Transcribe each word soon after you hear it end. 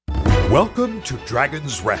Welcome to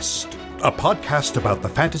Dragon's Rest, a podcast about the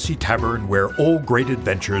fantasy tavern where all great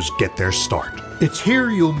adventures get their start. It's here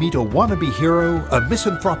you'll meet a wannabe hero, a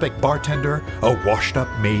misanthropic bartender, a washed-up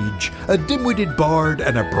mage, a dim-witted bard,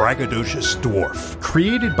 and a braggadocious dwarf.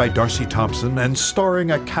 Created by Darcy Thompson and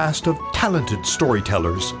starring a cast of talented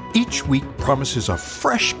storytellers, each week promises a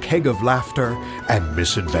fresh keg of laughter and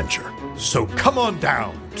misadventure. So come on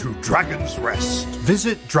down to Dragon's Rest.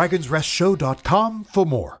 Visit dragonsrestshow.com for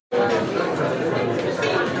more.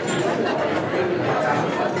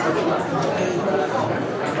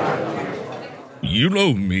 You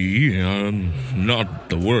know me, I'm not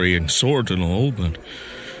the worrying sort and all, but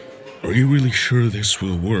are you really sure this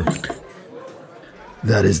will work?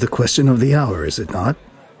 That is the question of the hour, is it not?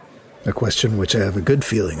 A question which I have a good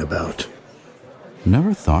feeling about.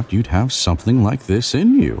 Never thought you'd have something like this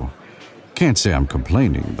in you. Can't say I'm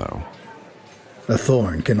complaining, though. A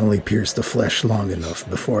thorn can only pierce the flesh long enough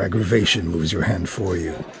before aggravation moves your hand for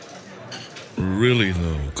you. Really,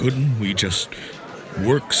 though, couldn't we just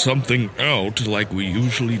work something out like we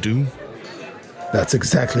usually do? That's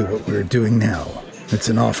exactly what we're doing now. It's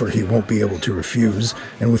an offer he won't be able to refuse,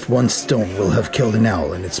 and with one stone we'll have killed an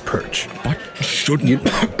owl in its perch. But shouldn't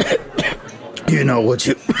You know what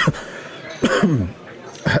you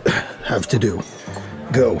have to do.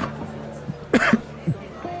 Go.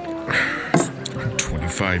 I'm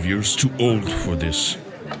 25 years too old for this.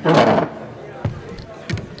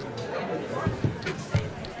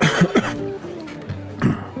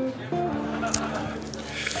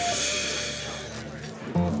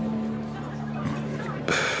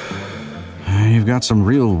 You've got some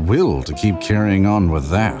real will to keep carrying on with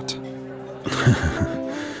that.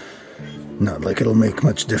 Not like it'll make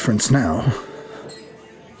much difference now.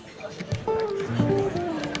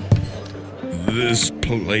 This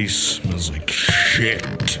place smells like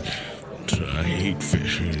shit. I hate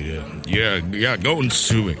fish. Yeah, go and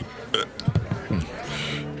sue me.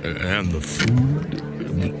 And the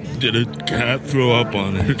food? Did a cat throw up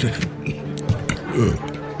on it?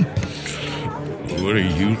 What are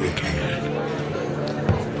you looking at?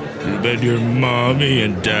 I bet your mommy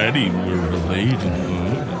and daddy were related,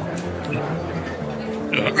 huh?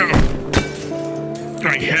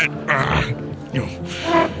 My head.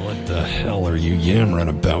 What the hell are you yammering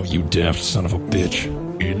about, you daft son of a bitch?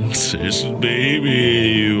 Incest baby,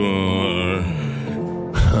 you are.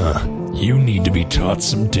 Huh. You need to be taught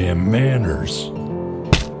some damn manners.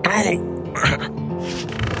 Ow!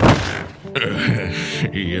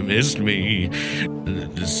 You missed me.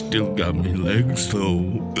 Still got me legs, though.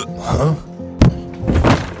 Huh?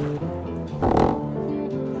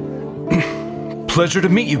 Pleasure to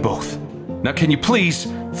meet you both. Now can you please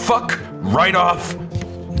fuck right off?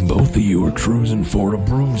 Both of you are cruising for a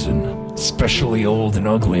bruising, especially old and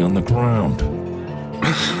ugly on the ground.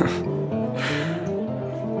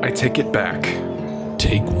 I take it back.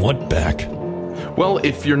 Take what back? Well,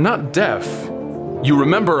 if you're not deaf, you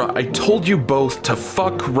remember I told you both to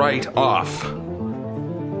fuck right off.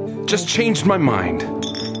 Just changed my mind.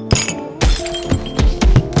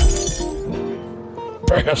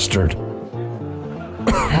 Bastard.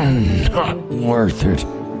 Not worth it.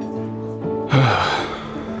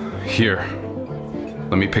 Here,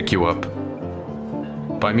 let me pick you up.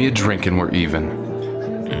 Buy me a drink and we're even.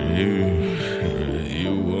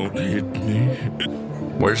 You won't hit me?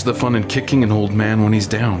 Where's the fun in kicking an old man when he's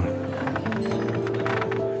down?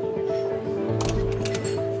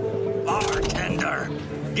 Bartender,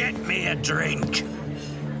 get me a drink.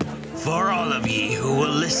 For all of ye who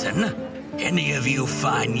will listen, any of you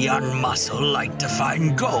fine young muscle like to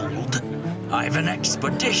find gold? I've an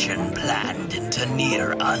expedition planned into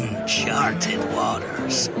near uncharted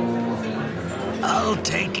waters. I'll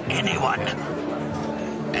take anyone,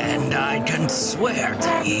 and I can swear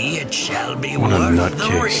to ye it shall be worth the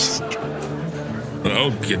risk.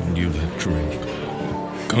 I'll get you that drink.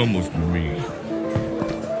 Come with me.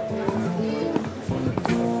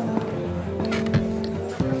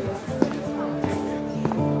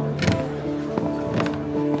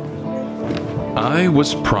 I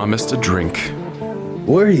was promised a drink.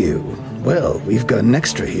 Were you? Well, we've got an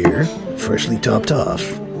extra here, freshly topped off.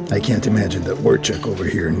 I can't imagine that Wurchuk over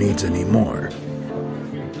here needs any more.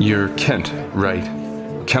 You're Kent, right?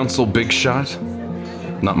 Council Big Shot?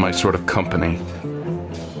 Not my sort of company.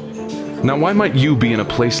 Now, why might you be in a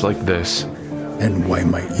place like this? And why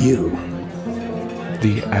might you?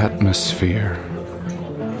 The atmosphere.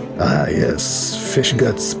 Ah, yes. Fish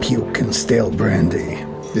guts, puke, and stale brandy.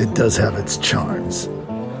 It does have its charms.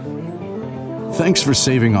 Thanks for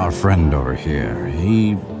saving our friend over here.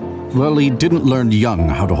 He didn't learn young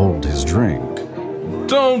how to hold his drink.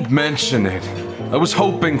 Don't mention it. I was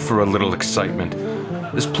hoping for a little excitement.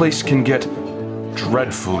 This place can get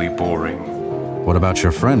dreadfully boring. What about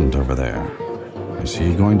your friend over there? Is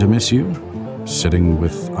he going to miss you? Sitting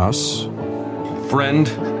with us? Friend?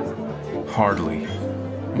 Hardly.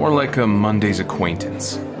 More like a Monday's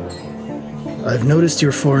acquaintance. I've noticed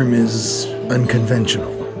your form is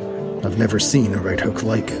unconventional. I've never seen a right hook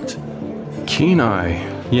like it. Keen eye.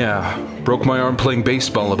 Yeah, broke my arm playing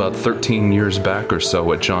baseball about 13 years back or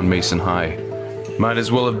so at John Mason High. Might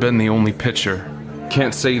as well have been the only pitcher.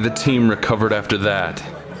 Can't say the team recovered after that.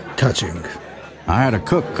 Touching. I had a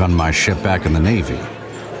cook on my ship back in the Navy.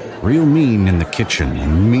 Real mean in the kitchen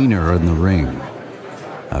and meaner in the ring.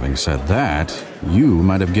 Having said that, you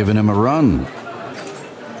might have given him a run.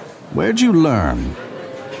 Where'd you learn?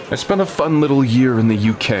 I spent a fun little year in the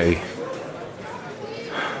UK.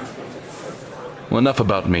 Well, enough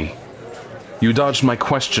about me. You dodged my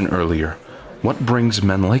question earlier. What brings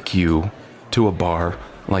men like you to a bar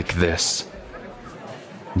like this?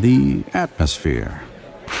 The atmosphere.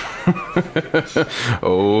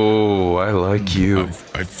 Oh, I like you.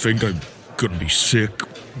 I think I'm gonna be sick.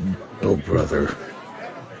 Oh, brother.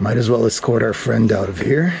 Might as well escort our friend out of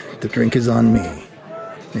here. The drink is on me.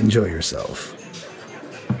 Enjoy yourself.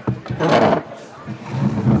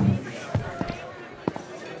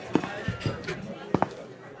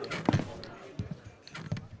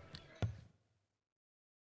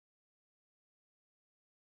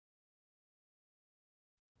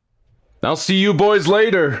 I'll see you boys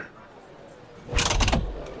later.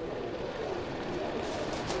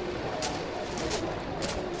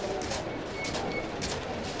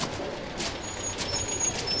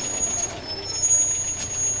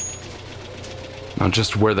 Now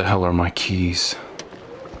just where the hell are my keys?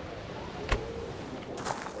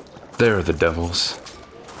 There, the devils.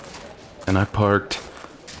 And I parked...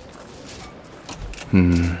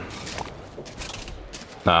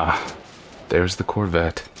 Ah, there's the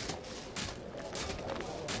Corvette.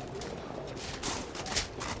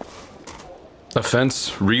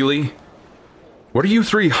 Offense? Really? What are you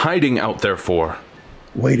three hiding out there for?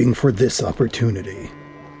 Waiting for this opportunity.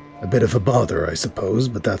 A bit of a bother, I suppose,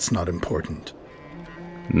 but that's not important.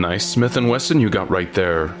 Nice Smith & Wesson you got right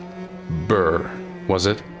there. Burr, was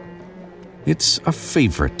it? It's a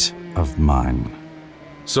favorite of mine.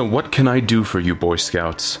 So what can I do for you, Boy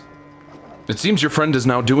Scouts? It seems your friend is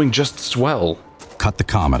now doing just swell. Cut the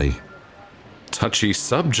comedy. Touchy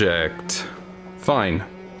subject. Fine.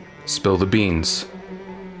 Spill the beans.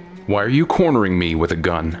 Why are you cornering me with a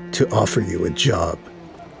gun? To offer you a job.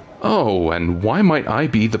 Oh, and why might I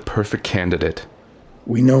be the perfect candidate?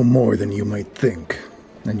 We know more than you might think,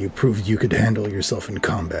 and you proved you could handle yourself in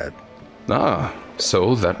combat. Ah,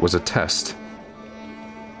 so that was a test.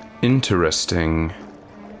 Interesting.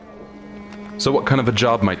 So what kind of a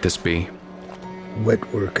job might this be?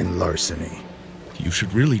 Wet work and larceny. You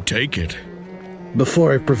should really take it.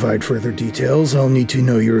 Before I provide further details, I'll need to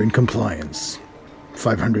know you're in compliance.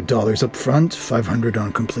 $500 up front, $500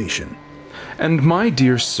 on completion. And my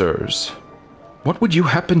dear sirs, what would you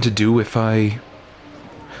happen to do if I...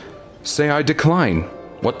 say I decline?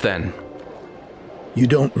 What then? You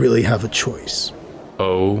don't really have a choice.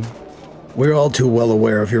 Oh? We're all too well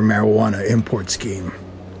aware of your marijuana import scheme.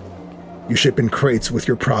 You ship in crates with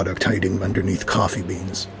your product hiding underneath coffee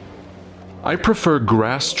beans. I prefer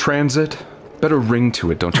grass transit. Better ring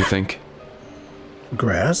to it, don't you think?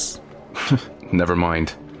 Grass? Never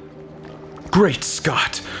mind. Great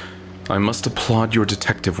Scott! I must applaud your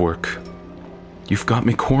detective work. You've got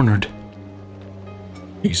me cornered.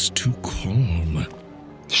 He's too calm.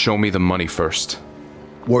 Show me the money first.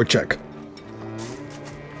 War check.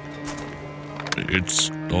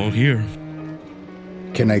 It's all here.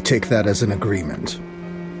 Can I take that as an agreement?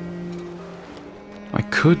 I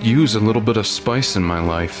could use a little bit of spice in my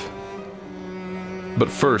life. But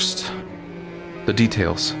first, the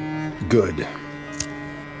details. Good.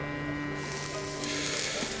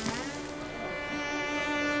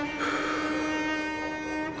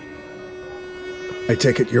 I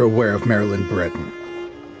take it you're aware of Marilyn Breton.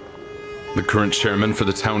 The current chairman for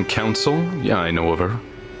the town council? Yeah, I know of her.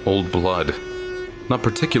 Old blood. Not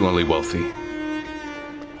particularly wealthy.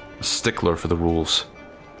 A stickler for the rules.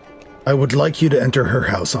 I would like you to enter her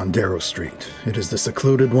house on Darrow Street. It is the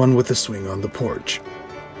secluded one with the swing on the porch.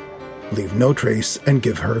 Leave no trace and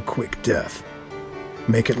give her a quick death.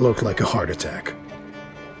 Make it look like a heart attack.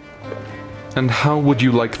 And how would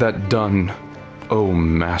you like that done, oh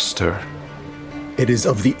master? It is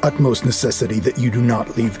of the utmost necessity that you do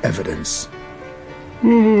not leave evidence.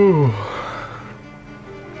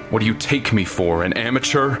 What do you take me for, an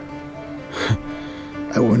amateur?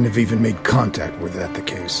 I wouldn't have even made contact were that the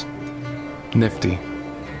case. Nifty.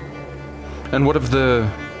 And what of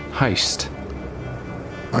the heist?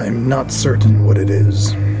 I'm not certain what it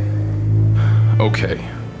is. Okay.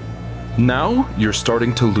 Now you're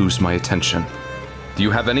starting to lose my attention. Do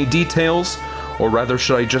you have any details? Or rather,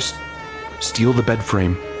 should I just steal the bed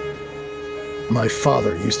frame? My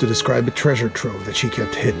father used to describe a treasure trove that she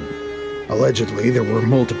kept hidden. Allegedly, there were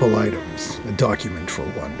multiple items, a document for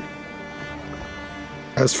one.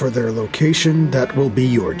 As for their location, that will be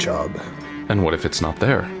your job. And what if it's not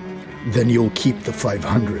there? Then you'll keep the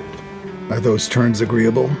 500. Are those terms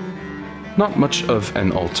agreeable? Not much of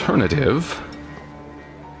an alternative.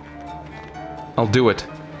 I'll do it.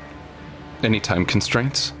 Any time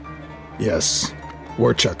constraints? Yes.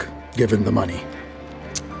 Warchuk, give him the money.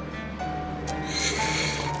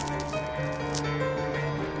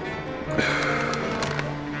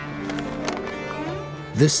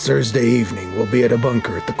 This Thursday evening, we'll be at a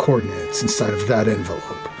bunker at the coordinates inside of that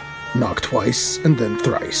envelope. Knock twice and then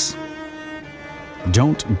thrice.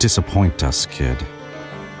 Don't disappoint us, kid.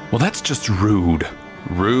 Well, that's just rude.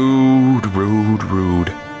 Rude.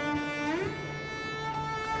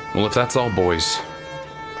 Well, if that's all, boys,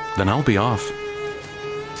 then I'll be off.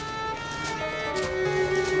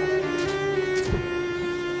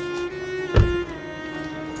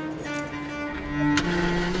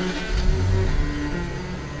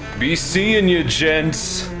 Be seeing you,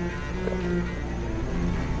 gents.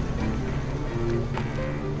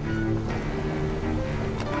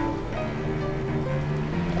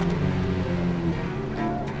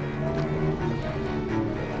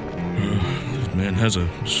 Man has a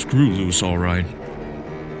screw loose, all right.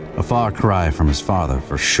 A far cry from his father,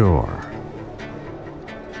 for sure.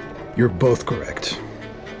 You're both correct.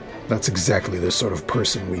 That's exactly the sort of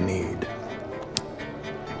person we need.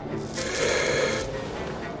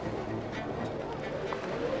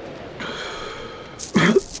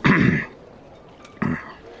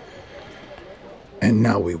 And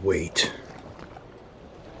now we wait.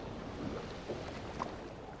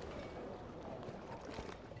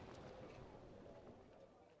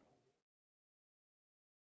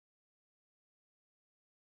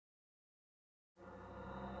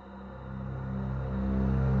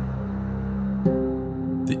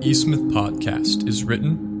 The eSmith Podcast is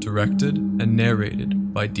written, directed, and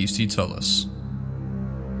narrated by DC Tullis.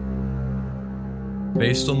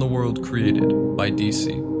 Based on the world created by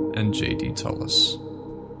DC and J.D. Tullis.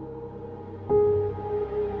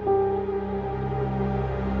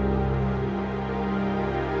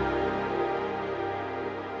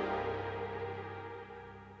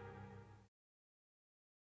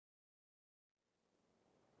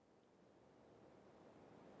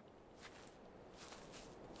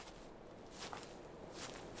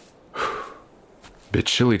 Bit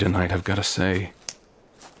chilly tonight, I've gotta say.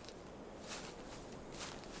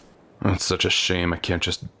 It's such a shame I can't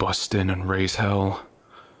just bust in and raise hell.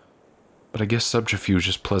 But I guess subterfuge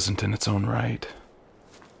is pleasant in its own right.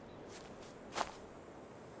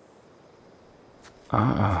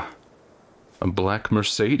 A black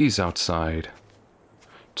Mercedes outside.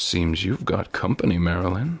 It seems you've got company,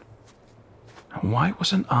 Marilyn. Why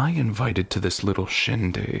wasn't I invited to this little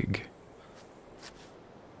shindig?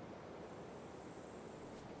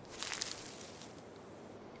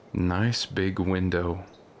 Nice big window.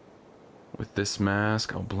 With this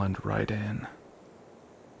mask, I'll blend right in.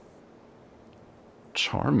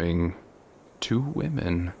 Charming. 2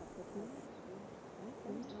 women.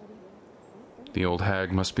 The old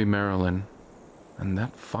hag must be Marilyn. And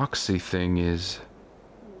that foxy thing is...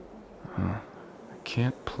 I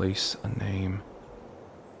can't place a name.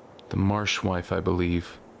 The Marsh wife, I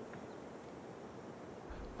believe.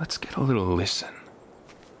 Let's get a little listen.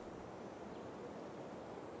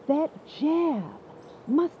 That jab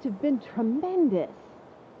must have been tremendous.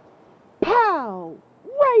 Pow!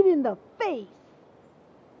 Right in the face!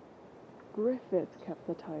 Griffith kept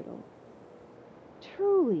the title.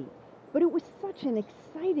 Truly, but it was such an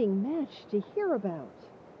exciting match to hear about.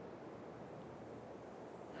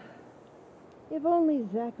 If only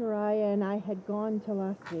Zachariah and I had gone to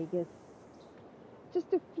Las Vegas.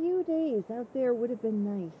 Just a few days out there would have been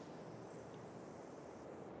nice.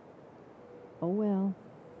 Oh well.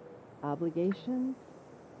 Obligations.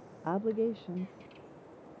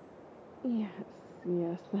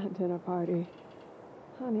 Yes, that dinner party.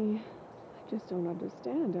 Honey, I just don't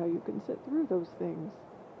understand how you can sit through those things.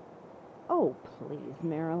 Oh, please,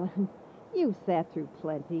 Marilyn. You sat through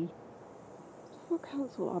plenty. For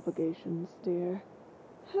council obligations, dear.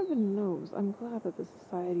 Heaven knows I'm glad that the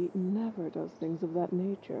society never does things of that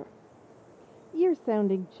nature. You're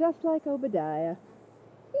sounding just like Obadiah.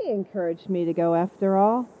 He encouraged me to go after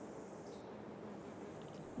all.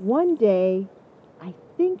 One day, I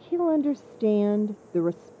think he'll understand the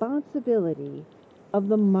responsibility of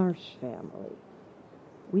the Marsh family.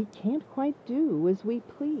 We can't quite do as we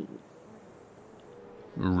please.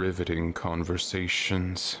 Riveting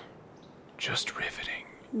conversations. Just riveting.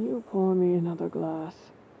 You pour me another glass.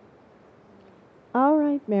 All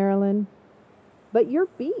right, Marilyn. But you're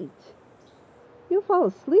beat. You'll fall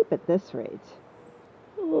asleep at this rate.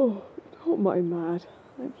 Oh, don't mind that.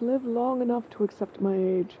 I've lived long enough to accept my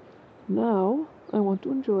age. Now, I want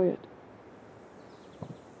to enjoy it.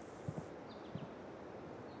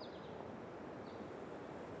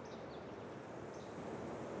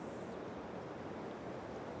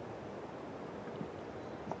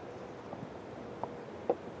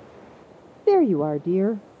 There you are,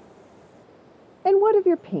 dear. And what of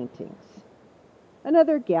your paintings?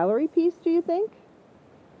 Another gallery piece, do you think?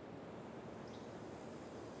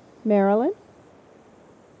 Marilyn?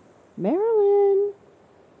 Marilyn?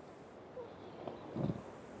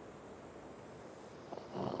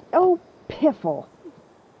 Oh, piffle.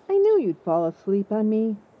 I knew you'd fall asleep on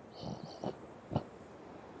me.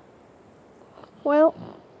 Well,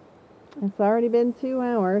 it's already been 2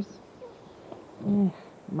 hours.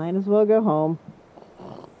 Might as well go home.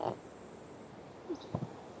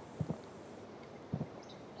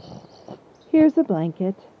 Here's a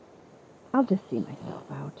blanket. I'll just see myself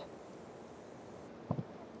out.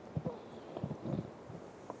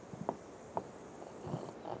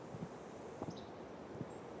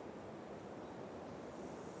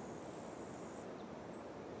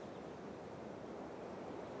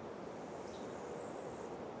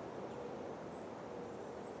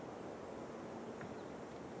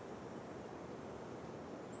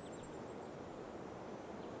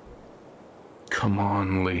 Come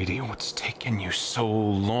on, lady, what's taking you so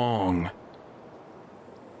long?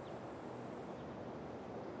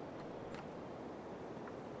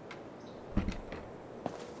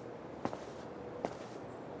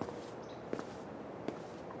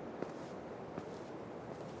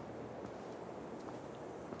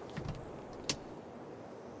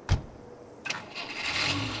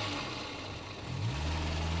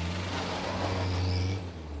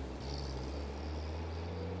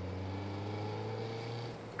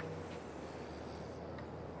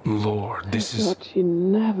 Lord, this is... I thought she'd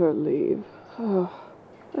never leave. Oh,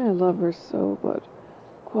 I love her so, but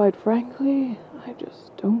quite frankly, I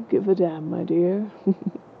just don't give a damn, my dear.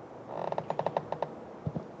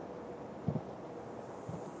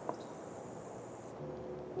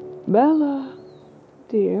 Bella,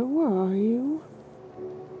 dear, where are you?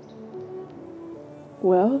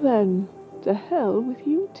 Well then, to hell with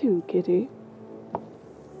you too, kitty.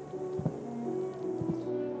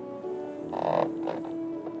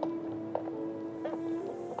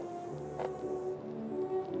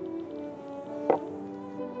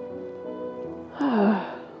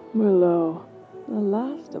 Merlot, the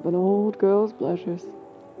last of an old girl's pleasures.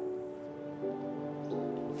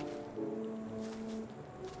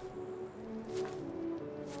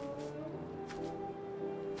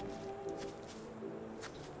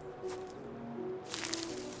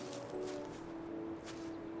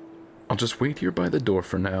 I'll just wait here by the door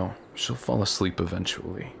for now. She'll fall asleep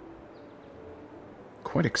eventually.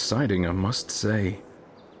 Quite exciting, I must say.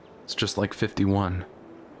 It's just like 51.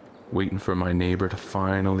 Waiting for my neighbor to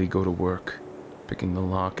finally go to work, picking the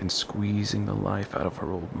lock and squeezing the life out of her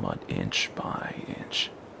old mud inch by inch.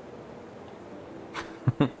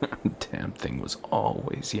 Damn thing was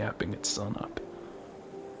always yapping at sunup.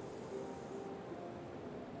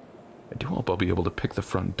 I do hope I'll be able to pick the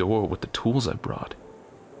front door with the tools I brought.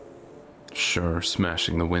 Sure,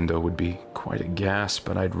 smashing the window would be quite a gas,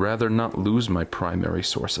 but I'd rather not lose my primary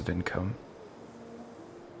source of income.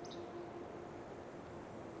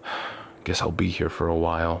 Guess I'll be here for a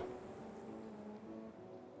while.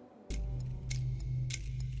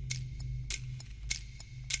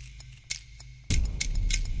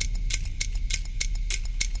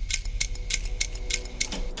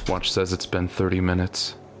 Watch says it's been 30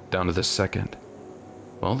 minutes, down to the second.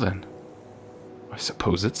 Well then, I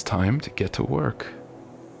suppose it's time to get to work.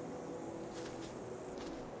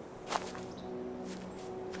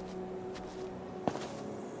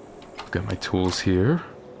 I've got my tools here.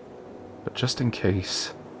 But just in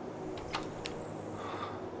case,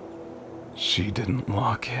 she didn't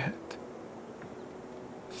lock it.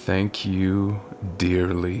 Thank you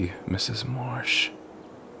dearly, Mrs. Marsh.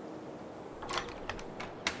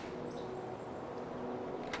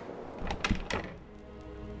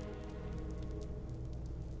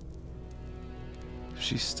 If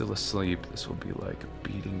she's still asleep, this will be like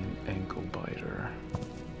beating an ankle biter.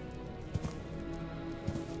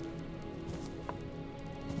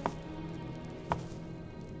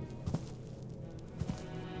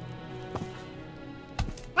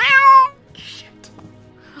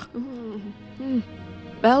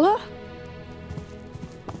 Bella?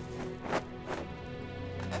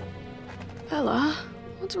 Bella,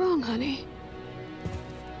 what's wrong, honey?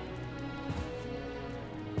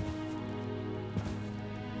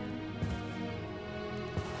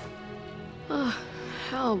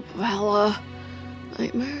 Hell, Bella.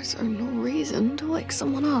 Nightmares are no reason to wake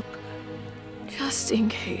someone up. Just in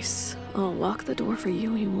case, I'll lock the door for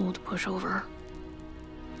you old pushover.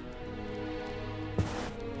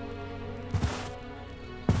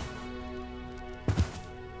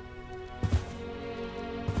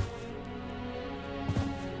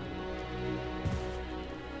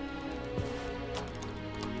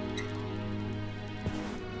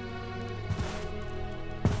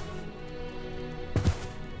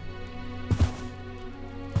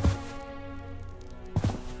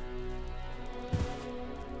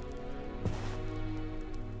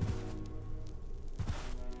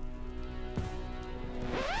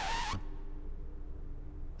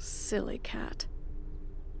 Silly cat.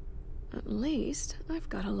 At least I've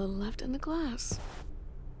got a little left in the glass.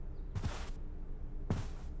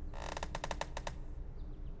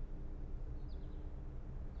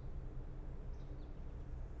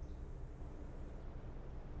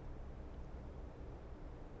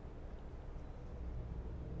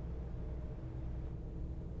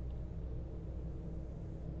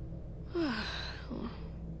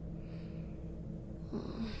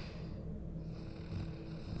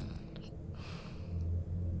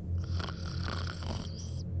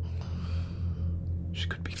 She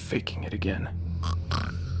could be faking it again.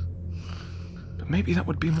 But maybe that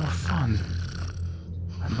would be more fun.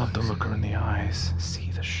 I'd love to look her in the eyes, see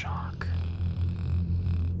the shock.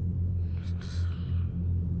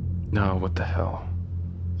 No, what the hell.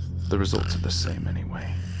 The results are the same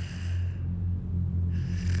anyway.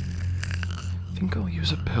 I think I'll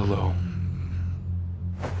use a pillow.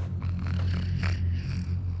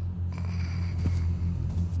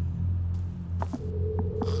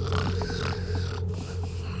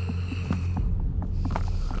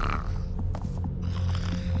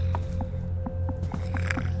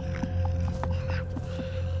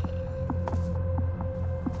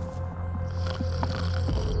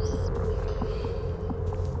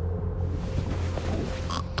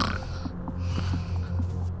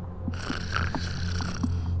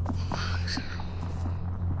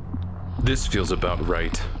 This feels about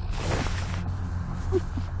right.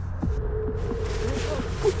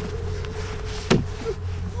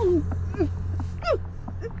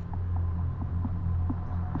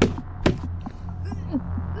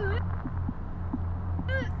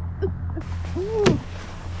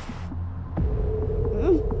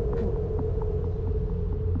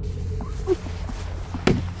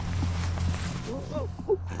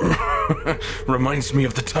 Reminds me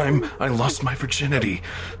of the time I lost my virginity.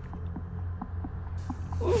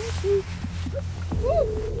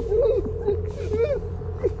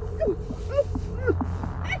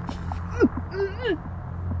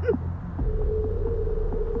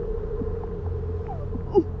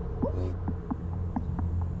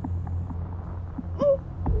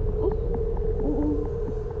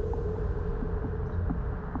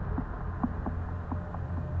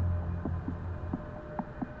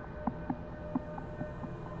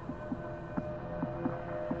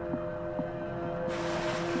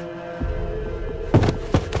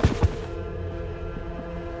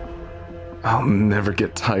 I'll never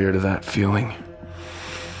get tired of that feeling.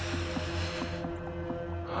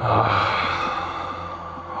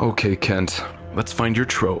 Okay, Kent. Let's find your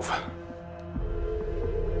trove.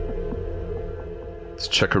 Let's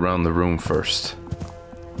check around the room first.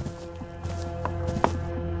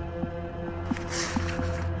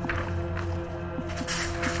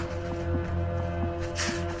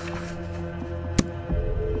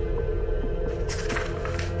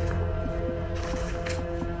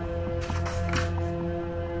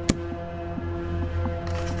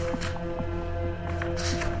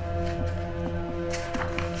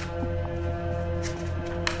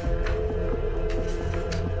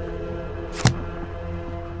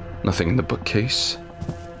 Nothing in the bookcase.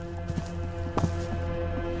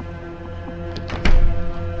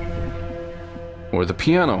 Or the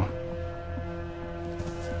piano.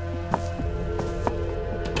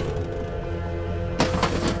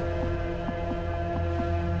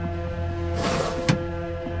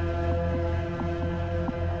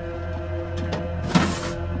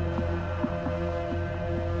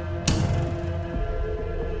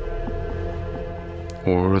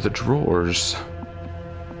 Or the drawers.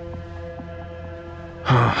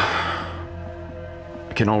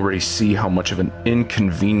 I can already see how much of an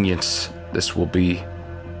inconvenience this will be.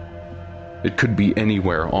 It could be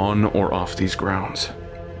anywhere on or off these grounds.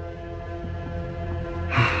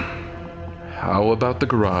 How about the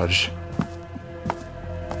garage?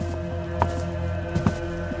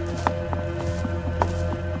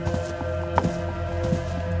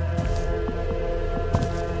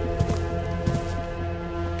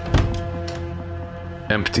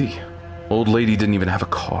 Empty. Old lady didn't even have a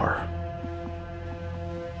car.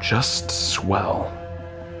 Just swell.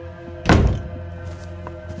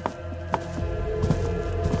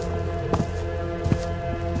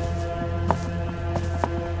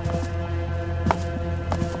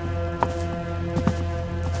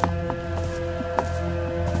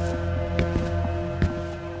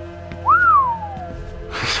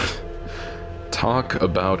 Talk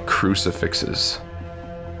about crucifixes.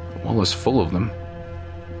 The wall is full of them.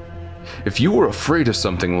 If you were afraid of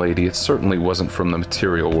something, lady, it certainly wasn't from the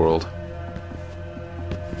material world.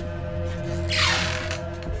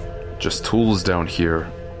 Just tools down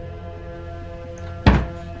here.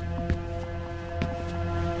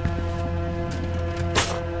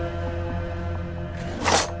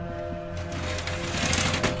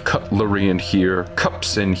 Cutlery in here,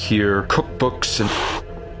 cups in here, cookbooks and...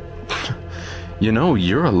 You know,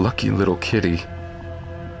 you're a lucky little kitty.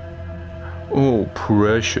 Oh,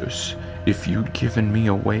 precious. If you'd given me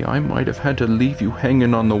away, I might have had to leave you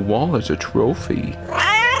hanging on the wall as a trophy.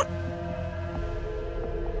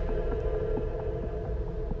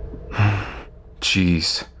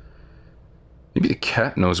 Jeez. Maybe the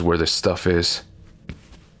cat knows where this stuff is.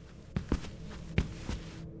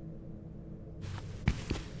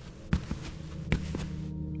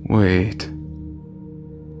 Wait.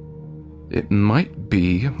 It might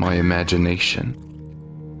be my imagination.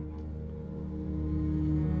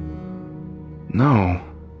 No,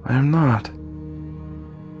 I am not.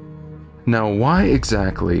 Now, why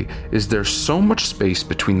exactly is there so much space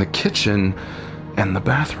between the kitchen and the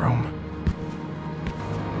bathroom?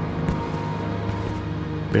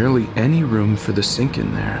 Barely any room for the sink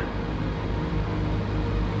in there.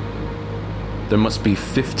 There must be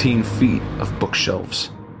 15 feet of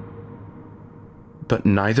bookshelves. But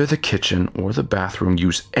neither the kitchen or the bathroom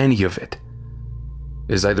use any of it.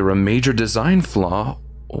 Is either a major design flaw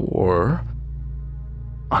or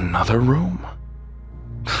another room.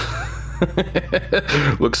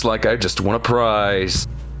 Looks like I just won a prize.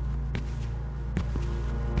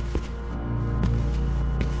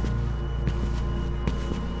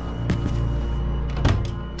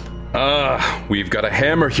 We've got a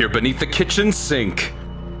hammer here beneath the kitchen sink.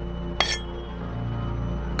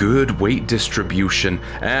 Good weight distribution,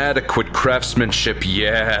 adequate craftsmanship.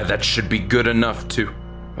 Yeah, that should be good enough to...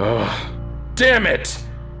 Oh, damn it!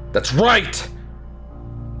 That's right!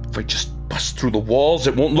 If I just bust through the walls,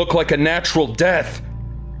 it won't look like a natural death.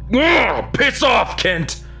 Ugh, piss off,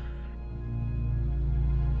 Kent!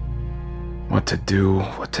 What to do?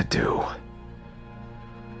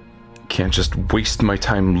 Can't just waste my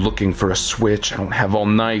time looking for a switch. I don't have all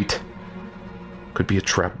night. Could be a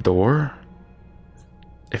trap door.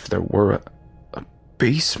 If there were a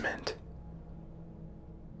basement.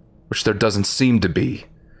 Which there doesn't seem to be.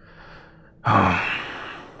 But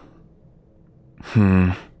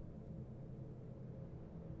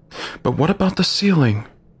what about the ceiling?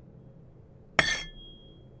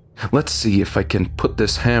 Let's see if I can put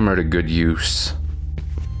this hammer to good use.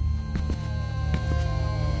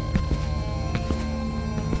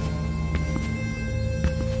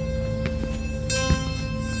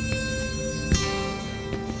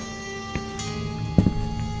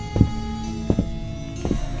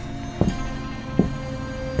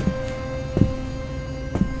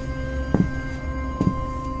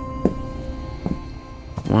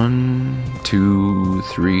 One, 2,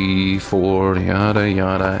 3, 4, yada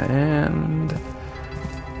yada, and...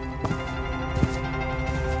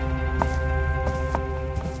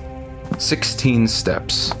 "16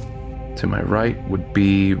 steps. To my right would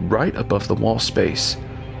be right above the wall space.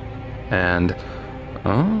 And...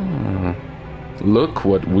 oh... look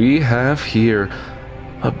what we have here.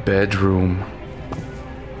 A bedroom.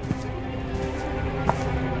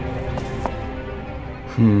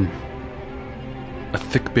 A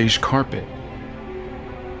thick beige carpet.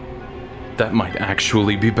 That might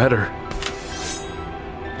actually be better.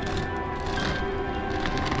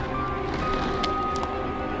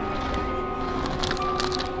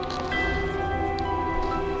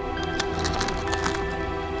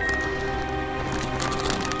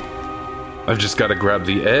 I've just got to grab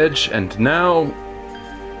the edge, and now...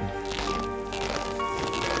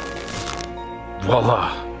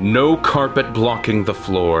 voila! No carpet blocking the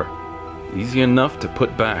floor. Easy enough to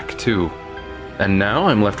put back, too. And now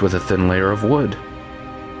I'm left with a thin layer of wood.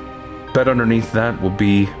 Bet underneath that will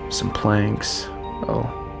be some planks. Oh.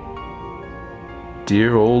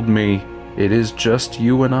 Dear old me. It is just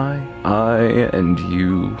you and I and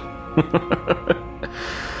you.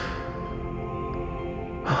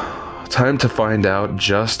 Time to find out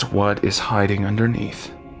just what is hiding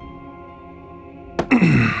underneath.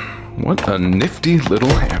 What a nifty little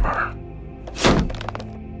hammer.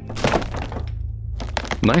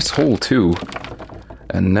 Nice hole, too.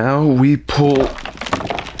 And now we pull...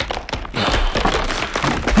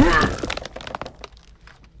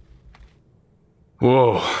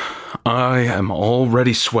 Whoa, I am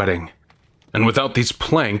already sweating. And without these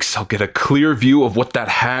planks, I'll get a clear view of what that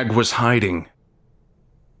hag was hiding.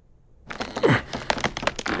 Come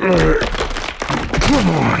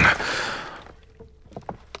on.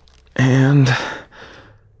 And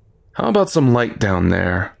how about some light down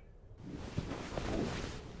there?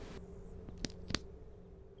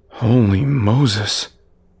 Holy Moses.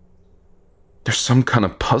 There's some kind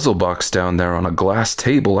of puzzle box down there on a glass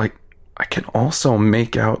table. I can also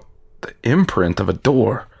make out the imprint of a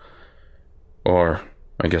door. Or,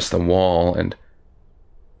 I guess the wall, and...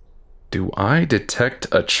 Do I detect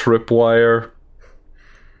a tripwire?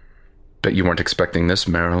 Bet you weren't expecting this,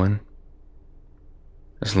 Marilyn.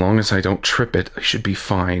 As long as I don't trip it, I should be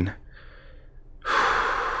fine.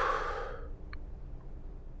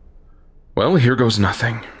 Well, here goes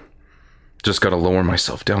nothing. Just gotta lower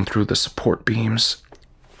myself down through the support beams.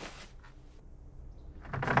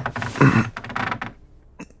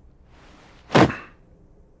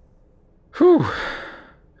 Whew.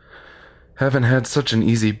 Haven't had such an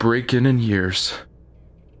easy break-in years.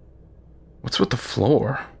 What's with the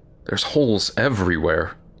floor? There's holes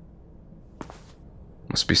everywhere.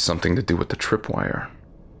 Must be something to do with the tripwire.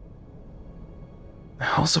 The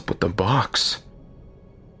hell's up with the box?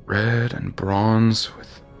 Red and bronze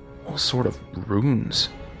with all sort of runes,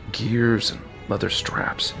 gears, and leather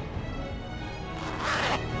straps.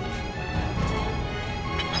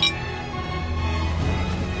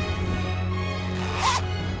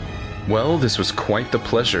 Well, this was quite the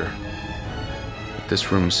pleasure. But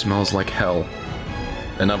this room smells like hell,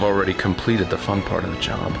 and I've already completed the fun part of the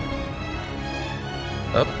job.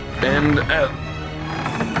 Up and out.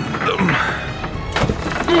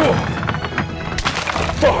 Oh,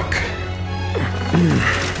 fuck!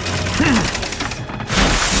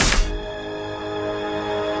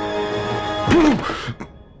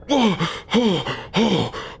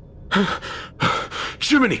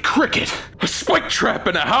 Jiminy Cricket! A spike trap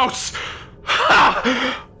in a house!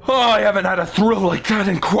 Ha! Oh, I haven't had a thrill like that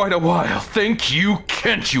in quite a while. Thank you,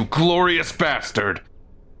 Kent, you glorious bastard!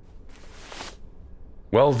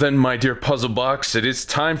 Well then, my dear puzzle box, it is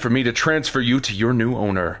time for me to transfer you to your new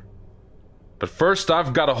owner. But first,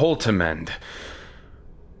 I've got a hole to mend.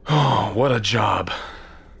 Oh, what a job.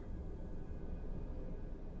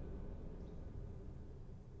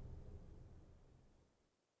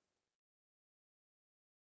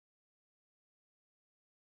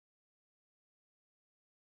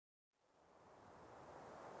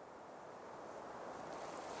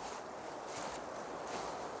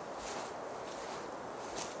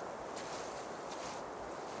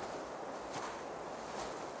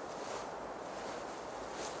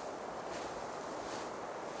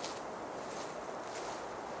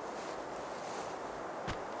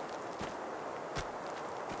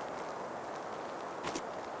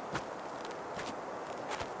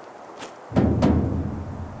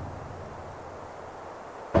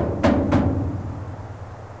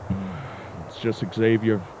 Just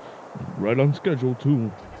Xavier. Right on schedule,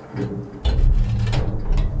 too.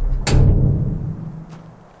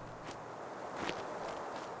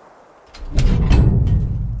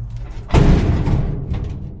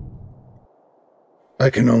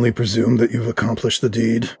 I can only presume that you've accomplished the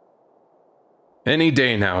deed. Any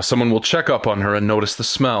day now, someone will check up on her and notice the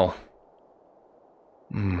smell.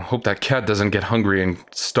 Hope that cat doesn't get hungry and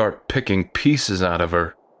start picking pieces out of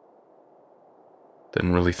her.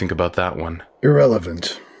 Didn't really think about that one.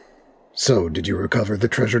 Irrelevant. So, did you recover the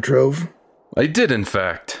treasure trove? I did, in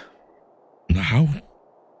fact. How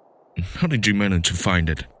did you manage to find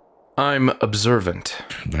it? I'm observant.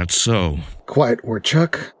 That's so. Quiet,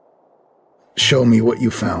 Warchuck. Show me what you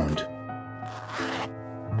found.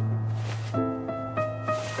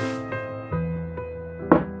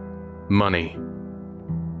 Money.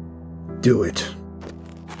 Do it.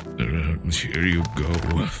 Here you go.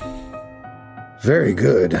 Very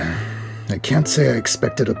good. I can't say I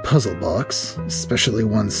expected a puzzle box, especially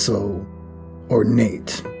one so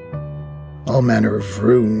ornate. All manner of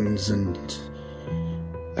runes and...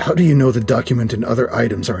 How do you know the document and other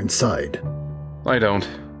items are inside? I don't.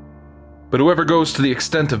 But whoever goes to the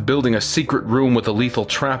extent of building a secret room with a lethal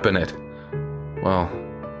trap in it, well,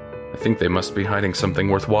 I think they must be hiding something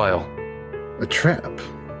worthwhile. A trap?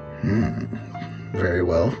 Very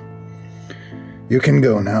well. You can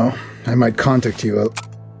go now. I might contact you.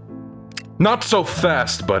 Not so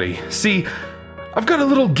fast, buddy. See, I've got a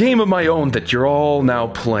little game of my own that you're all now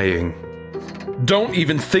playing. Don't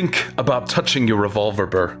even think about touching your revolver,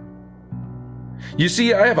 Burr. You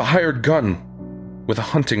see, I have a hired gun with a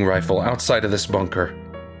hunting rifle outside of this bunker.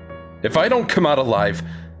 If I don't come out alive,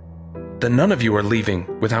 then none of you are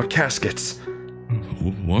leaving without caskets.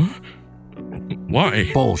 What?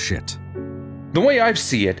 Why? Bullshit. The way I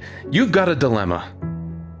see it, you've got a dilemma.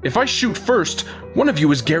 If I shoot first, one of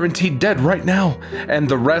you is guaranteed dead right now, and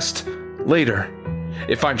the rest later.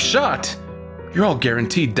 If I'm shot, you're all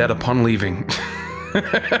guaranteed dead upon leaving.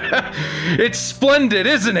 It's splendid,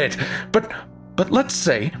 isn't it? But let's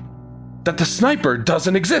say that the sniper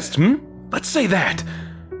doesn't exist, Let's say that.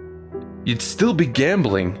 You'd still be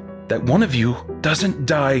gambling that one of you doesn't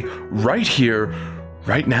die right here,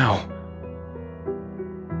 right now.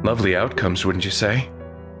 Lovely outcomes, wouldn't you say?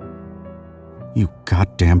 You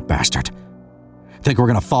goddamn bastard. Think we're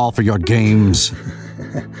gonna fall for your games?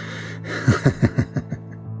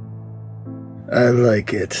 I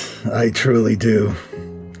like it. I truly do.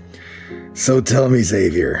 So tell me,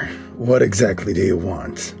 Xavier, what exactly do you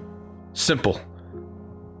want? Simple.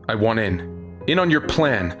 I want in on your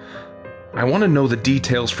plan. I want to know the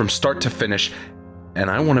details from start to finish, and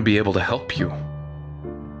I want to be able to help you.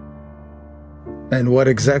 And what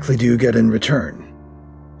exactly do you get in return?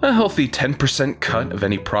 A healthy 10% cut of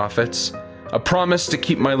any profits, a promise to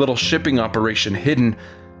keep my little shipping operation hidden,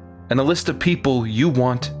 and a list of people you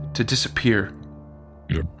want to disappear.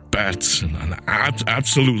 You're bats, and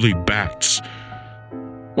absolutely bats.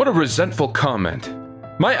 What a resentful comment.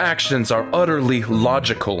 My actions are utterly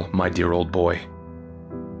logical, my dear old boy.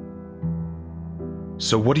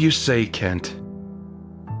 So what do you say, Kent?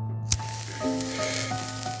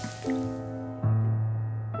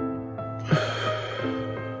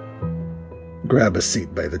 Grab a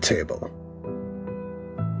seat by the table.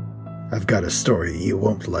 I've got a story you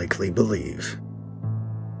won't likely believe.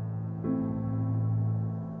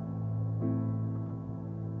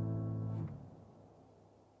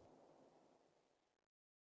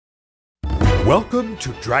 Welcome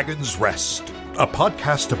to Dragon's Rest, a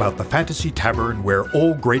podcast about the fantasy tavern where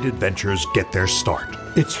all great adventures get their start.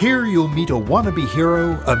 It's here you'll meet a wannabe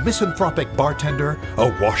hero, a misanthropic bartender, a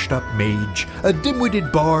washed-up mage, a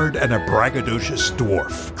dim-witted bard, and a braggadocious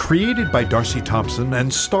dwarf. Created by Darcy Thompson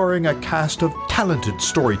and starring a cast of talented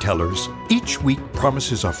storytellers, each week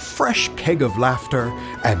promises a fresh keg of laughter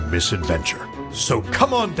and misadventure. So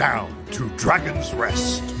come on down to Dragon's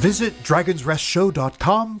Rest. Visit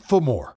dragonsrestshow.com for more.